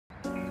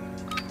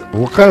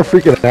What kind of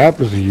freaking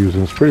app is he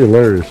using? It's pretty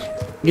hilarious.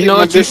 You know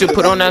what you should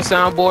put on that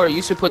soundboard?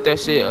 You should put that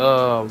shit,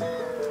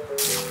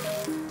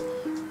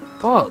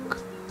 fuck.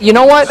 You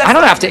know what? I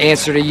don't have to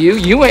answer to you.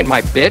 You ain't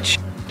my bitch.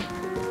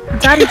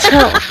 Daddy,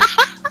 chill.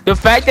 The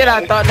fact that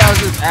I thought that was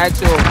his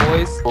actual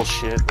voice.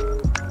 Bullshit.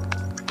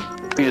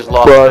 We just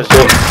lost this.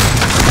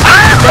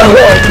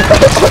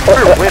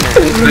 We're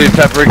winning.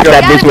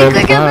 Paprika. This one.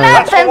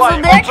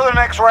 On to the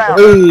next round.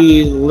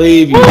 Hey,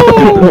 lady.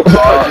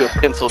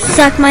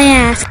 Suck my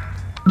ass.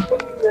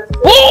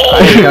 I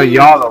didn't know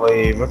y'all to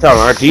leave. I'm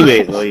telling our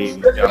teammates to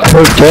leave. That's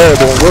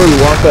terrible. Really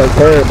want that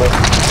terrible.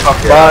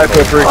 Bye,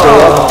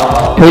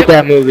 Paprika. Hate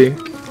that movie.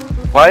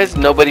 Why is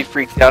nobody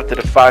freaked out that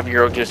a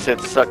 5-year-old just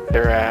said suck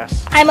their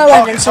ass? I'm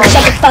 11, so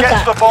shut the fuck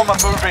Get up. the bomber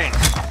moving.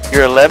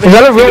 You're 11? Is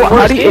that a real?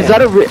 Is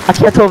that a real? I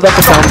can't tell if that's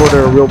a soundboard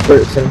or a real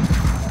person.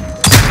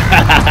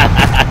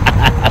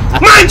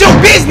 Mind your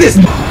business!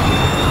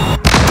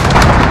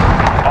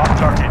 On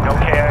target, no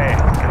KIA.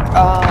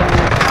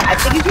 I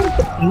think he's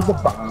gonna use a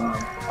bomb.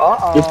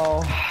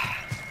 Uh-oh.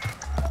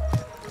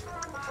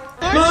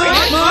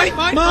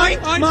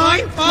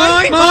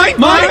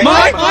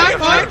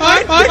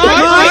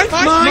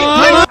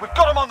 We've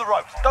got him on the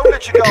ropes. Don't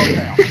let your guard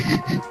down.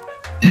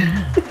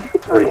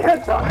 3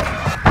 heads on it.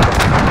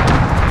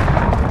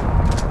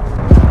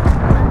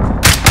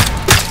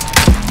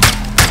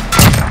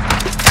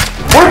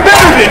 We're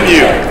better than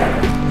you!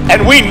 And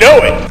we know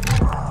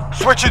it!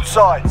 Switching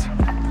sides.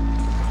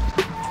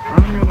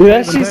 Dude,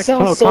 that shit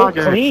sounds so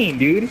clean,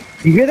 dude.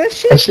 You hear that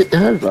shit? That shit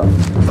does, bro.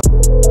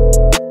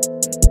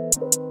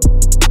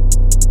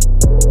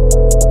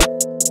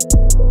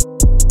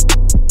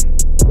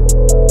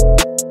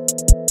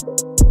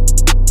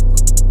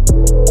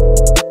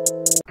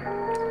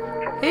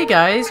 Hey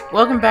guys,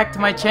 welcome back to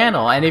my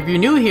channel, and if you're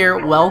new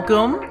here,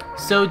 welcome.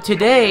 So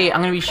today,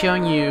 I'm going to be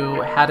showing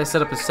you how to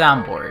set up a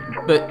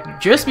soundboard. But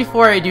just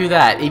before I do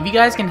that, if you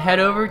guys can head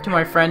over to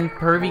my friend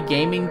Pervy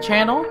Gaming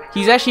channel.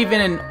 He's actually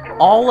been in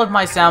all of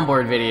my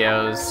soundboard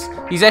videos.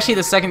 He's actually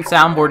the second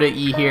soundboard that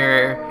you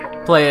hear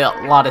play a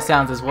lot of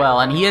sounds as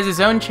well. And he has his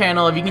own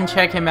channel. If you can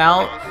check him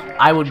out,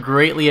 I would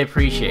greatly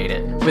appreciate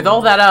it. With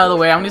all that out of the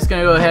way, I'm just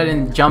going to go ahead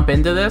and jump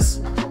into this.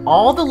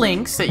 All the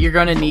links that you're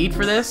going to need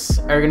for this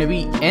are going to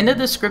be in the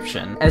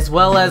description, as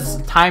well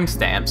as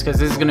timestamps, because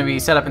this is going to be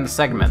set up in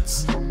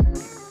segments.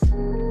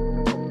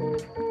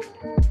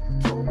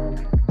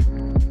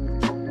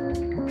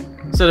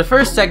 So the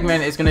first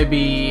segment is going to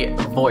be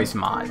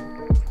Voicemod.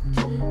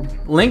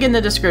 Link in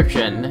the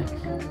description.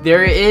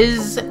 There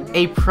is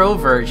a pro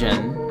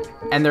version,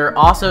 and there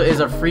also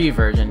is a free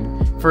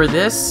version. For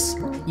this,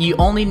 you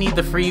only need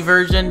the free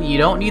version, you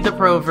don't need the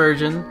pro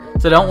version,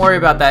 so don't worry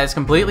about that, it's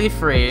completely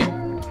free.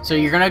 So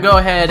you're gonna go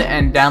ahead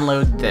and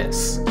download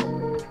this.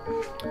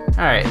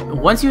 Alright,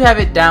 once you have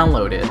it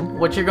downloaded,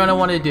 what you're gonna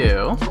want to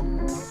do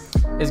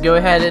is go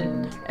ahead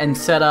and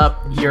set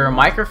up your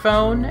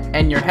microphone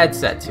and your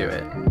headset to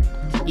it.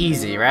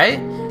 Easy, right?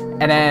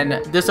 And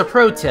then, there's a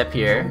pro tip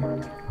here.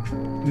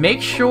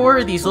 Make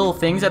sure these little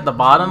things at the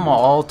bottom are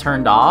all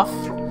turned off,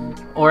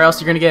 or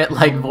else you're gonna get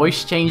like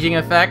voice changing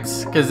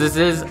effects, because this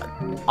is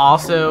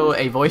also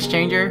a voice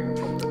changer.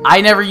 I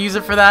never use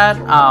it for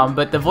that,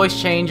 but the voice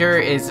changer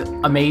is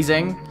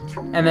amazing.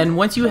 And then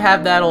once you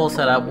have that all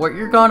set up, what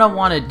you're gonna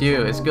want to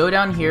do is go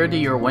down here to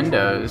your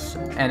Windows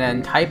and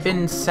then type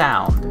in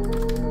sound.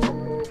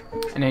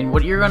 And then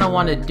what you're gonna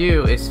want to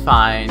do is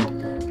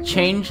find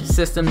change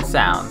system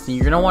sounds. And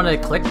you're gonna want to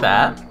click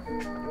that.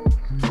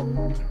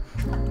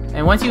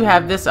 And once you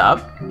have this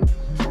up,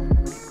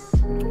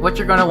 what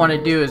you're gonna want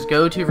to do is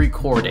go to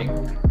recording.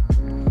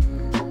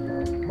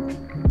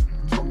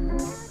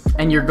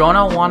 And you're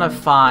gonna want to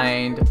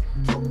find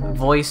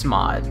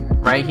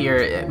Voicemod right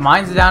here.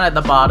 Mine's down at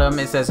the bottom.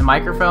 It says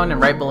microphone, and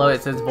right below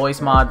it says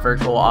Voicemod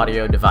virtual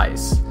audio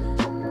device.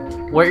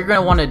 What you're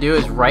gonna want to do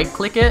is right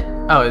click it.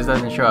 Oh, it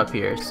doesn't show up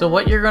here. So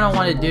what you're gonna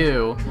want to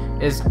do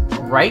is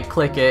right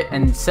click it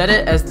and set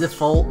it as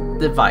default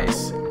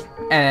device,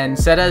 and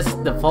set as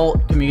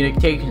default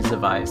communications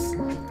device.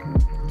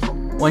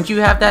 Once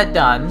you have that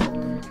done,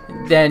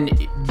 then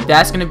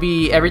that's going to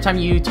be, every time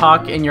you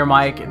talk in your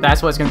mic,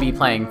 that's what's going to be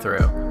playing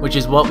through, which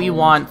is what we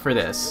want for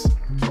this.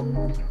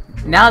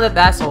 Now that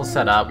that's all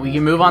set up, we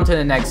can move on to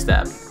the next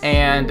step.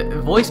 And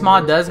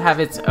Voicemod does have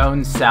its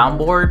own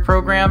soundboard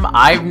program.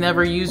 I've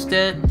never used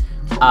it.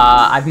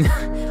 I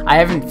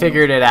haven't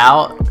figured it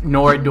out,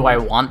 nor do I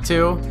want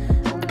to,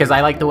 because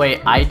I like the way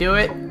I do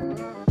it.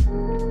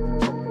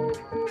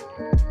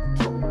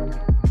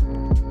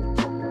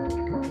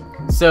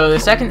 So the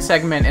second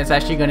segment is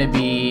actually going to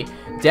be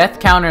Death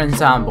Counter and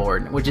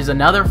Soundboard, which is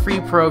another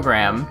free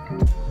program.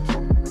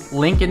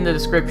 Link in the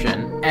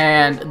description.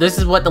 And this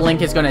is what the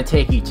link is going to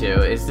take you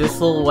to, is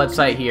this little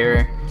website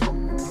here.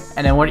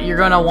 And then what you're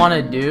going to want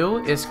to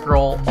do is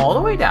scroll all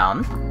the way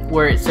down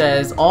where it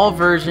says all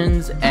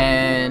versions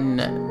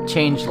and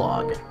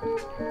changelog.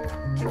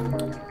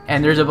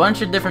 And there's a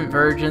bunch of different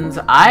versions.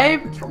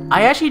 I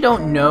actually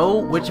don't know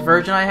which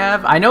version I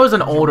have. I know it's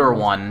an older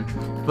one,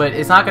 but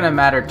it's not going to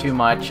matter too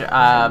much.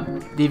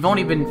 The they've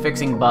only been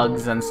fixing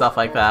bugs and stuff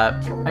like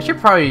that. I should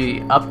probably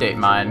update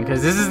mine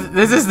because this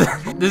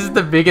is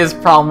the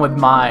biggest problem with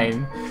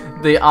mine.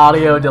 The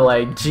audio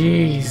delay,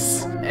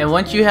 jeez. And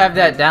once you have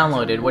that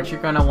downloaded, what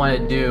you're gonna want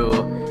to do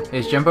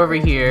is jump over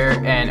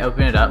here and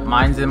open it up.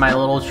 Mine's in my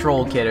little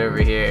troll kit over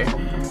here.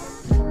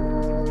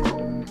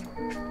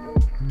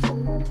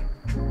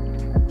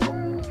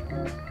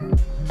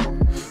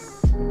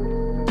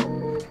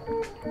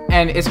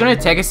 And it's gonna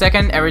take a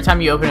second every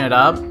time you open it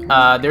up.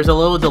 There's a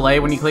little delay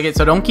when you click it,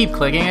 so don't keep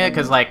clicking it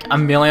because like a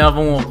million of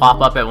them will pop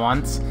up at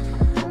once.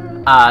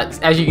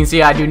 As you can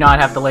see, I do not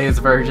have the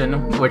latest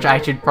version, which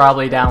I should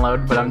probably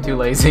download, but I'm too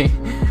lazy.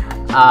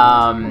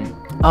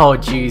 Oh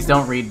geez,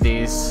 don't read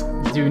these.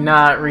 Do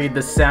not read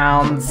the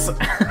sounds.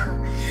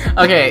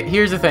 Okay,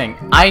 here's the thing.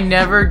 I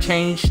never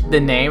change the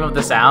name of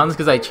the sounds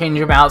because I change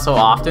them out so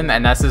often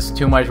and that's just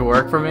too much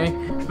work for me.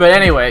 But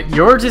anyway,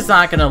 yours is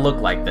not gonna look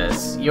like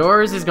this.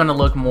 Yours is gonna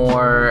look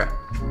more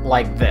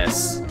like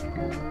this.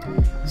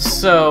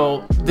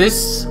 So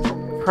this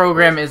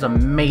program is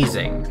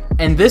amazing.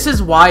 And this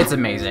is why it's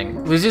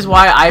amazing. This is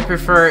why I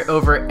prefer it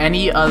over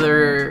any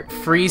other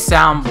free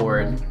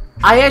soundboard.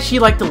 I actually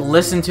like to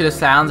listen to the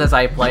sounds as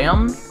I play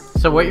them.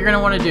 So what you're going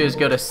to want to do is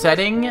go to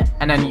setting,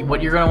 and then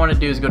what you're going to want to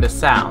do is go to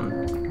sound.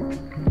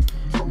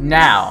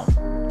 Now,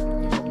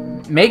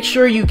 make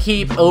sure you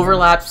keep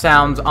overlap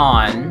sounds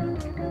on.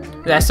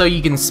 That's so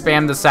you can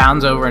spam the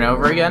sounds over and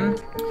over again.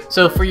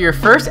 So for your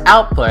first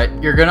output,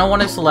 you're going to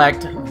want to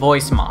select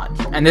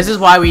Voicemod. And this is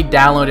why we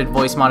downloaded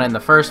Voicemod in the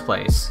first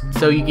place.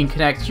 So you can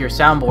connect your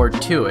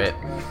soundboard to it.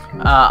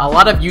 A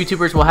lot of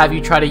YouTubers will have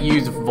you try to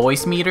use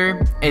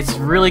Voicemeter. It's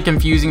really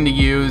confusing to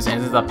use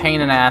and it's a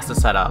pain in the ass to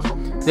set up.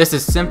 This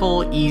is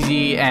simple,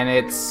 easy, and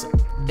it's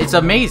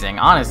amazing,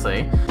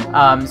 honestly.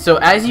 So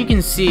as you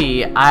can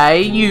see, I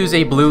use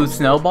a blue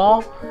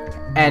snowball,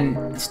 and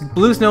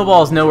blue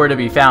snowball is nowhere to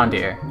be found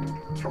here.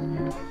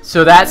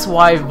 So that's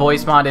why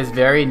Voicemod is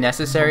very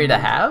necessary to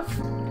have.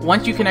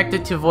 Once you connect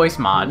it to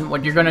Voicemod,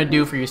 what you're going to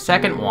do for your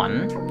second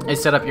one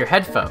is set up your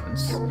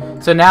headphones.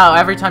 So now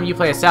every time you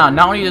play a sound,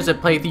 not only does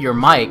it play through your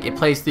mic, it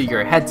plays through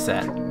your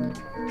headset.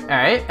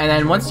 Alright, and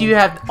then once you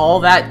have all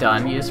that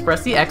done, you just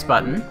press the X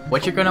button.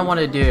 What you're going to want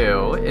to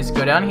do is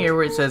go down here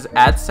where it says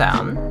add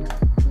sound.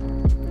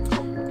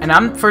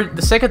 And for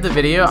the sake of the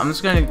video, I'm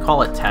just going to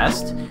call it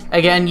test.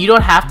 Again, you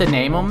don't have to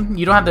name them.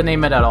 You don't have to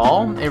name it at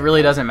all. It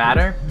really doesn't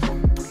matter.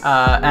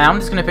 And I'm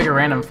just going to pick a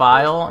random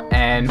file,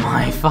 and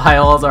my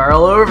files are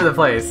all over the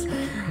place.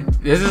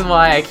 This is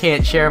why I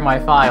can't share my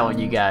file,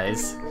 you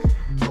guys.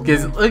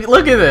 Because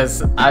look at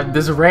this.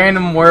 There's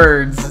random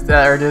words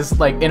that are just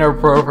like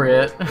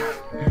inappropriate.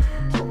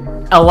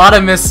 A lot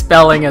of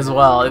misspelling as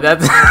well.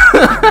 That's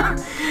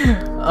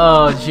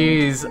oh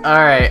jeez.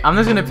 Alright, I'm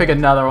just gonna pick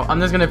another one. I'm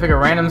just gonna pick a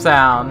random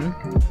sound.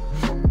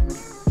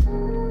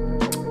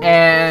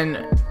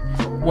 And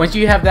once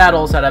you have that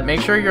all set up, make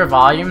sure your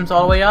volume's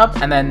all the way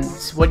up, and then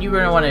what you're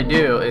gonna want to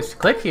do is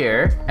click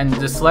here and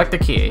just select the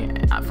key.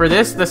 For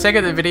this, the sake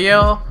of the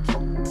video,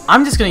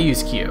 I'm just gonna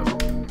use Q.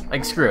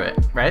 Like, screw it,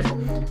 right?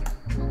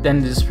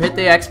 Then just hit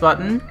the X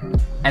button,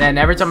 and then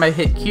every time I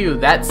hit Q,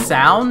 that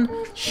sound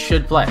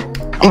should play.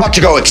 I'm about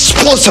to go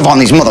explosive on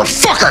these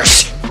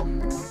motherfuckers!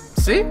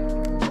 See?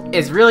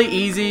 It's really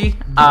easy.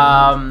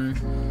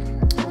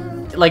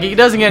 Like, it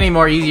doesn't get any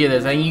more easier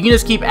than this. And you can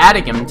just keep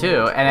adding them,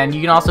 too. And then you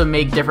can also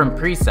make different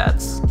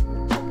presets.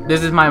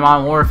 This is my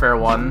Modern Warfare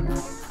one.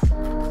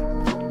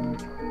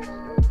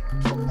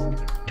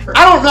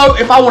 I don't know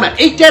if I want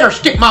to eat that or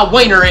stick my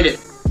wiener in it.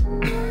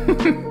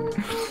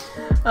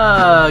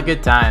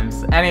 Good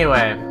times.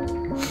 Anyway,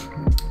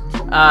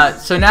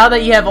 so now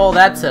that you have all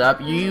that set up,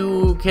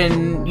 you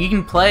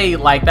can play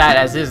like that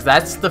as is.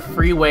 That's the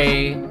free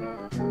way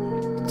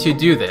to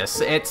do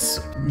this. It's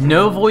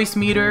no voice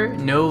meter,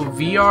 no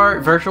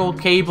VR virtual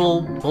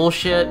cable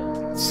bullshit.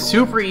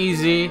 Super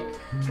easy.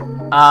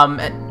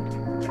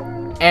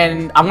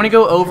 And I'm gonna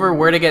go over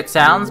where to get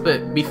sounds,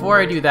 but before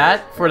I do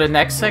that, for the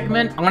next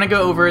segment, I'm gonna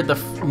go over the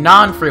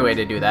non-free way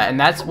to do that, and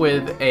that's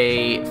with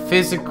a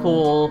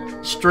physical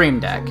stream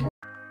deck.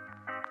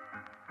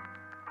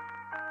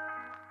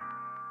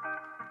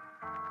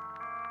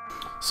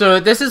 So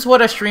this is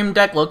what a stream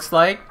deck looks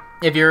like.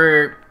 If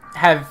you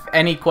have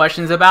any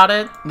questions about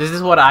it, this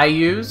is what I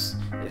use.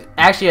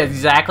 Actually,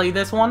 exactly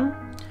this one,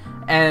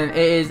 and it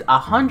is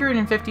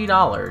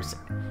 $150.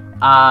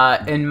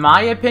 In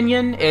my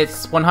opinion,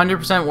 it's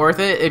 100% worth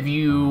it if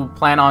you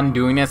plan on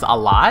doing this a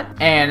lot.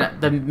 And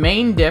the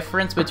main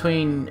difference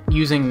between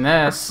using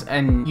this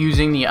and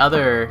using the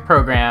other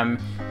program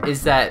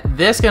is that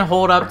this can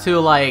hold up to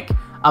like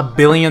 1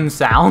 billion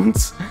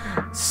sounds.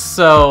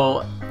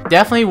 So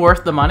definitely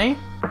worth the money.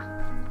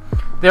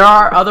 There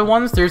are other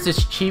ones. There's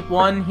this cheap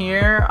one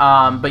here,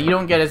 but you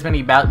don't get as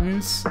many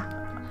buttons.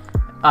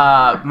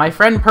 My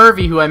friend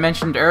Pervy, who I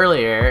mentioned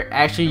earlier,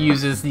 actually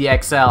uses the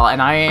XL, and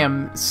I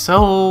am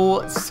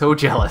so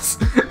jealous.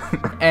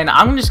 And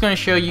I'm just going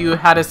to show you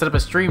how to set up a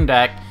stream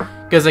deck,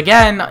 because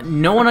again,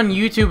 no one on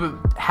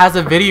YouTube has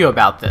a video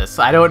about this.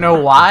 I don't know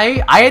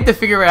why. I had to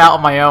figure it out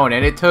on my own,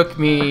 and it took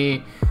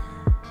me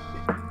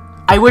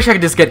I wish I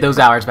could just get those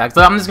hours back.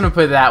 So I'm just gonna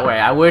put it that way.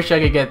 I wish I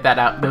could get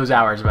those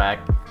hours back.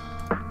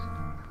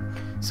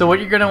 So what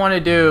you're gonna want to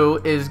do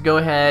is go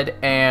ahead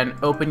and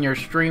open your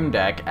Stream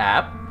Deck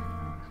app.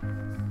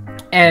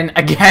 And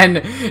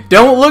again,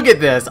 don't look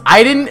at this.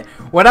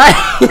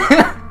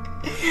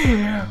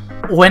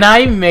 When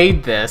I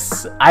made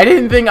this, I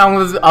didn't think I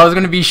was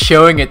gonna be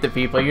showing it to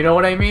people. You know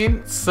what I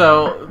mean?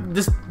 So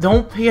just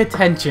don't pay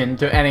attention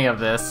to any of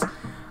this.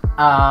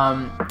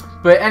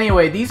 But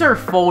anyway, these are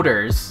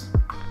folders.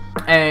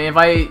 And if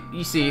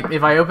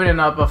I open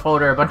up a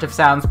folder, a bunch of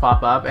sounds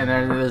pop up, and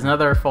then there's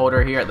another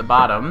folder here at the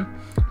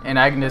bottom, and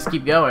I can just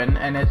keep going,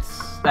 and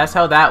that's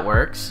how that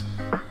works.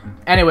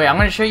 Anyway, I'm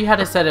gonna show you how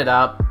to set it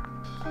up.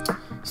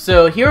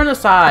 So here on the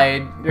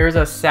side, there's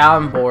a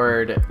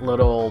soundboard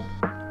little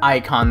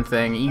icon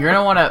thing. You're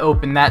gonna want to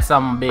open that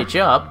some bitch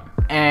up,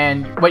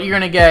 and what you're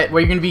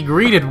gonna be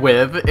greeted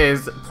with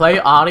is play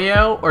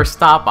audio or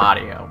stop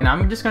audio. And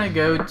I'm just gonna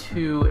go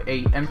to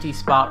a empty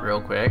spot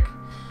real quick.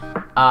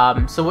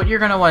 So what you're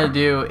gonna want to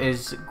do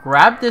is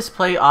grab this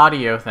play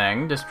audio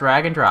thing, just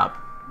drag and drop.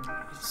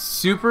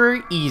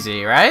 Super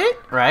easy,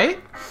 right?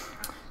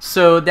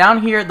 So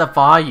down here at the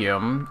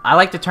volume, I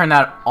like to turn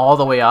that all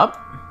the way up.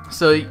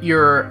 So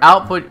your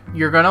output,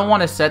 you're gonna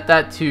want to set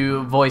that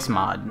to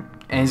Voicemod,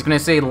 and it's gonna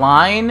say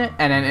line,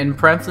 and then in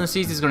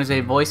parentheses it's gonna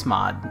say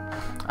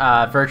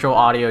Voicemod, virtual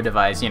audio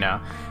device, you know.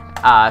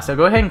 So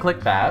go ahead and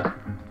click that,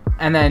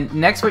 and then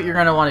next what you're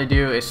gonna want to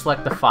do is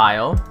select the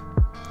file.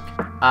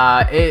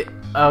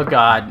 Oh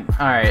god.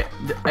 Alright.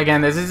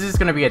 Again, this is just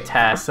gonna be a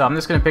test, so I'm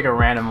just gonna pick a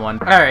random one.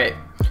 Alright.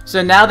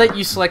 So now that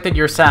you selected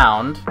your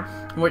sound,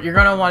 what you're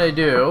gonna want to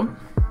do,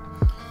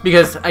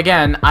 because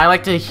again, I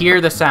like to hear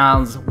the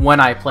sounds when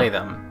I play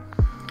them.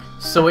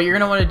 So what you're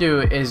gonna want to do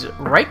is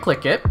right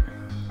click it,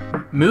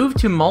 move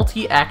to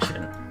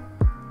multi-action.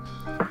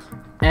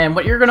 And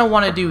what you're gonna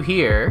want to do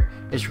here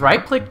is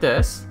right click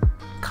this,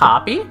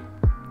 copy,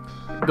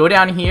 go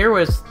down here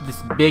with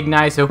this big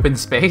nice open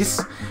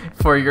space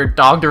for your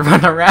dog to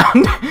run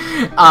around.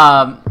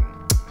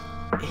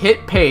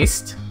 Hit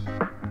paste.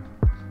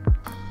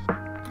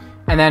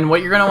 And then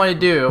what you're going to want to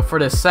do for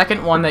the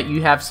second one that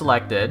you have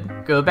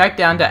selected, go back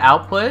down to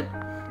output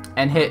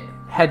and hit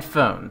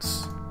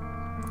headphones.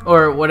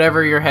 Or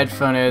whatever your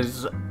headphone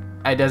is,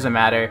 it doesn't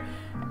matter.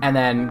 And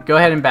then go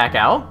ahead and back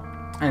out.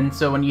 And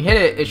so when you hit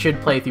it, it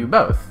should play through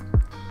both.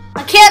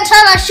 I can't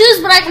tie my shoes,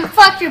 but I can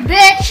fuck your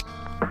bitch.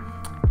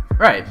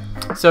 Right.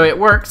 So it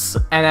works,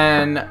 and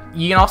then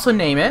you can also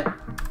name it,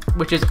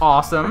 which is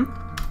awesome.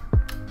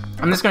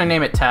 I'm just gonna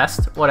name it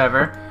test,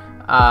 whatever.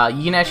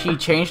 You can actually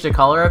change the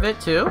color of it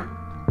too,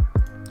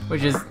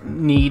 which is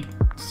neat,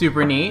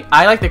 super neat.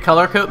 I like to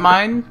color code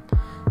mine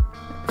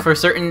for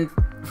certain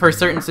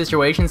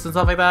situations and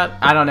stuff like that.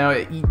 I don't know.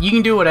 You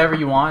can do whatever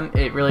you want.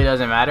 It really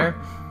doesn't matter.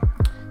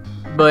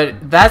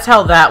 But that's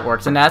how that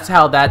works, and that's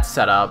how that's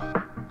set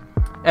up.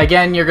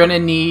 Again, you're gonna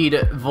need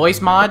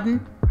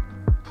Voicemod.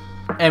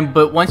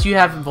 But once you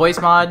have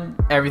Voicemod,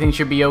 everything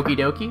should be okie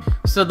dokie.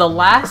 So the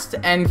last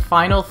and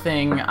final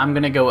thing I'm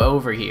gonna go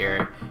over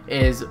here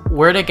is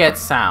where to get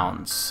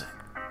sounds.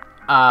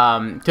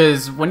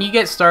 Because when you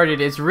get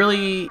started, it's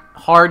really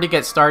hard to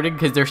get started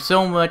because there's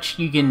so much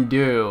you can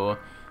do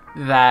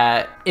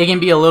that it can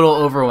be a little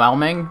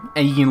overwhelming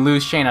and you can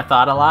lose chain of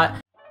thought a lot.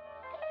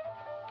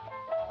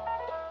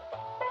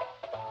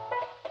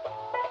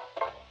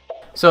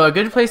 So a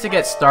good place to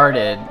get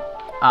started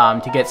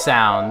to get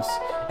sounds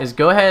is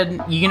go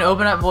ahead, you can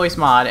open up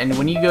Voicemod, and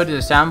when you go to the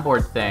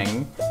soundboard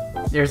thing,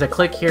 there's a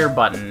click here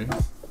button.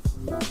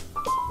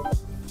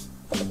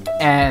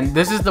 And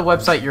this is the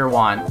website you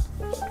want.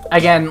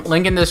 Again,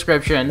 link in the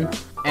description,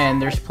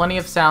 and there's plenty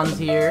of sounds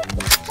here.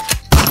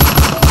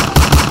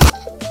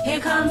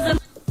 Here comes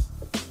the...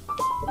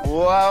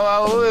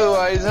 Wow,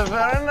 it's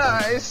very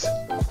nice.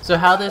 So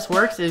how this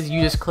works is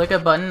you just click a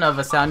button of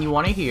a sound you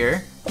want to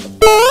hear.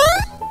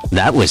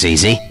 That was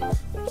easy.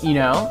 You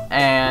know,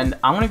 and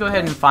I'm gonna go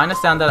ahead and find a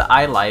sound that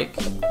I like.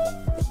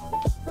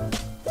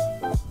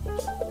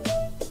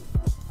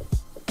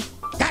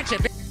 Gotcha,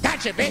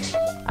 bitch.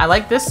 I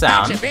like this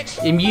sound. Gotcha,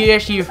 bitch. And you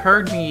actually have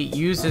heard me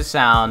use this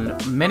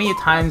sound many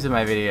times in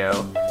my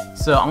video.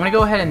 So I'm gonna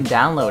go ahead and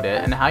download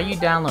it, and how you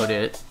download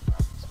it,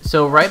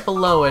 so right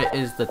below it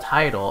is the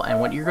title,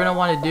 and what you're gonna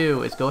want to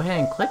do is go ahead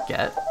and click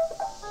it.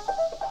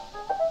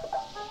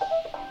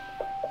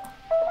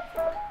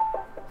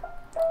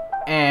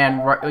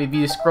 And if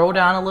you scroll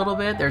down a little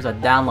bit, there's a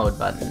download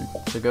button.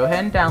 So go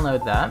ahead and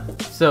download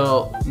that.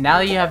 So now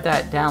that you have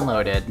that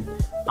downloaded,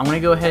 I'm going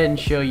to go ahead and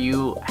show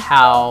you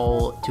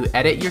how to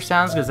edit your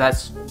sounds, because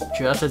that's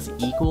just as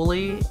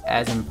equally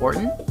as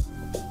important.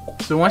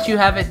 So once you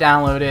have it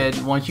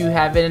downloaded, once you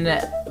have it in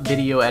a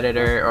video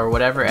editor or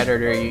whatever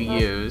editor you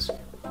use,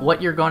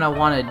 what you're going to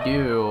want to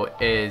do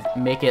is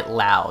make it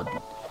loud.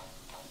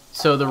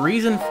 So the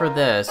reason for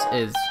this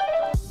is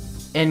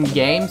in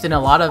games, in a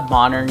lot of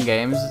modern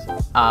games,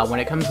 when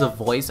it comes to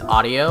voice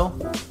audio,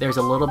 there's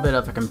a little bit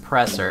of a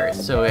compressor,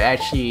 so it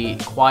actually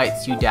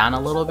quiets you down a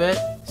little bit.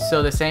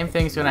 So the same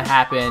thing's gonna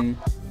happen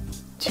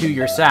to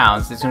your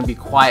sounds. It's going to be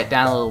quiet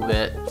down a little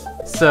bit.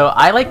 So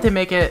I like to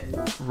make it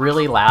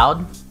really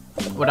loud.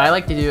 What I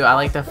like to do, I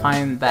like to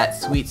find that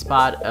sweet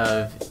spot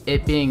of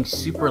it being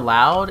super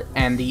loud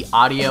and the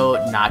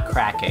audio not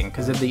cracking.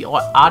 Because if the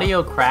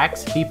audio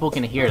cracks, people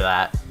can hear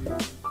that.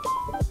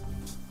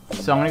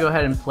 So I'm going to go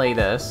ahead and play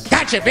this.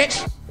 Gotcha,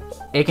 bitch!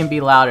 It can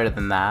be louder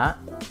than that.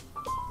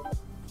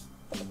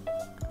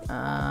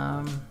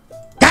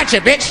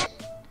 Gotcha, bitch!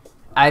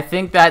 I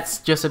think that's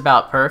just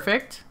about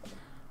perfect.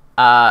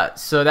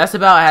 So that's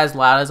about as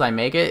loud as I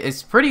make it.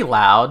 It's pretty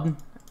loud.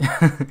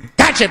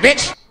 Gotcha,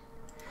 bitch!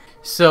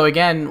 So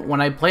again,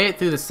 when I play it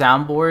through the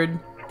soundboard,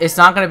 it's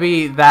not going to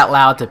be that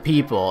loud to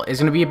people. It's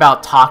going to be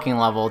about talking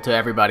level to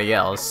everybody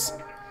else,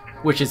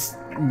 which is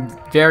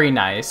very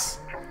nice.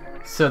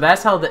 So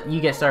that's how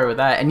you get started with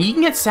that. And you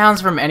can get sounds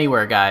from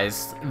anywhere,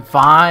 guys.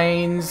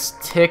 Vines,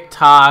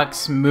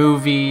 TikToks,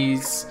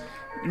 movies,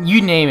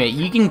 you name it.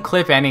 You can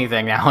clip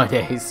anything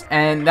nowadays.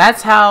 And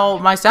that's how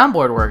my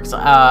soundboard works.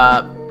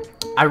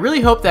 I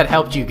really hope that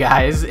helped you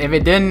guys. If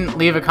it didn't,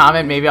 leave a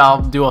comment. Maybe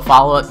I'll do a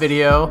follow-up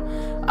video.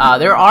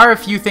 There are a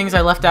few things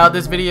I left out of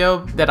this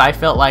video that I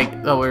felt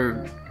like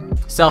were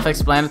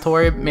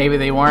self-explanatory. Maybe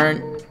they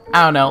weren't.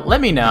 I don't know.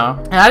 Let me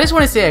know. And I just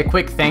want to say a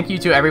quick thank you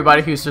to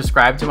everybody who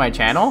subscribed to my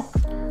channel.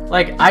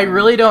 Like, I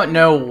really don't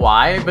know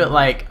why, but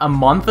like a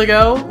month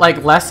ago,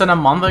 like less than a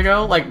month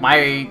ago, like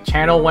my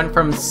channel went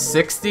from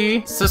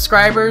 60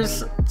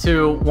 subscribers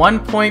to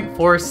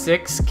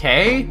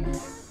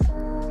 1.46k.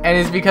 And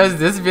it's because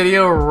this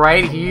video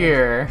right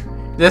here,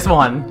 this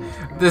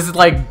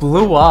like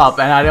blew up,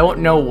 and I don't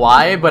know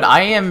why, but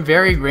I am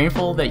very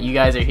grateful that you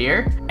guys are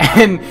here.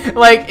 And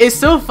like, it's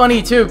so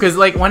funny too, because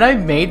like when I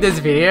made this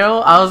video,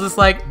 I was just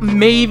like,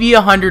 maybe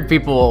 100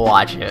 people will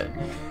watch it.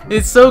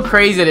 It's so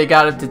crazy that it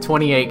got up to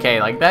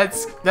 28k. Like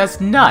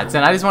that's nuts,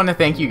 and I just want to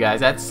thank you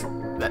guys. That's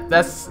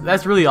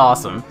really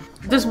awesome.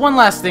 Just one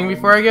last thing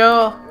before I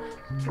go.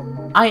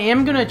 I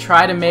am gonna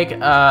try to make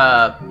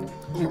a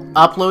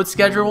upload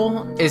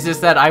schedule. It's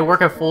just that I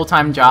work a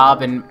full-time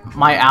job and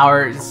my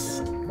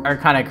hours are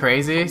kind of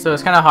crazy, so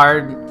it's kind of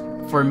hard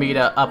for me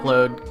to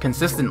upload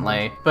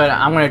consistently, but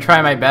I'm gonna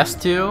try my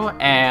best to.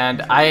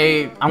 And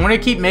I'm gonna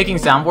keep making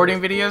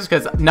soundboarding videos,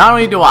 because not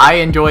only do I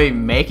enjoy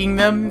making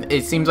them,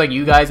 it seems like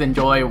you guys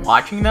enjoy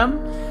watching them.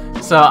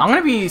 So I'm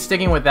gonna be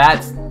sticking with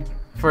that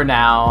for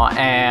now.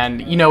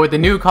 And you know, with the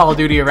new Call of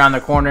Duty around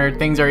the corner,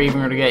 things are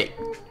even gonna get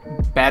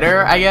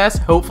better, I guess,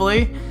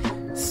 hopefully.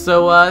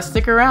 So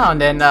stick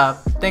around, and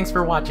thanks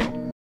for watching.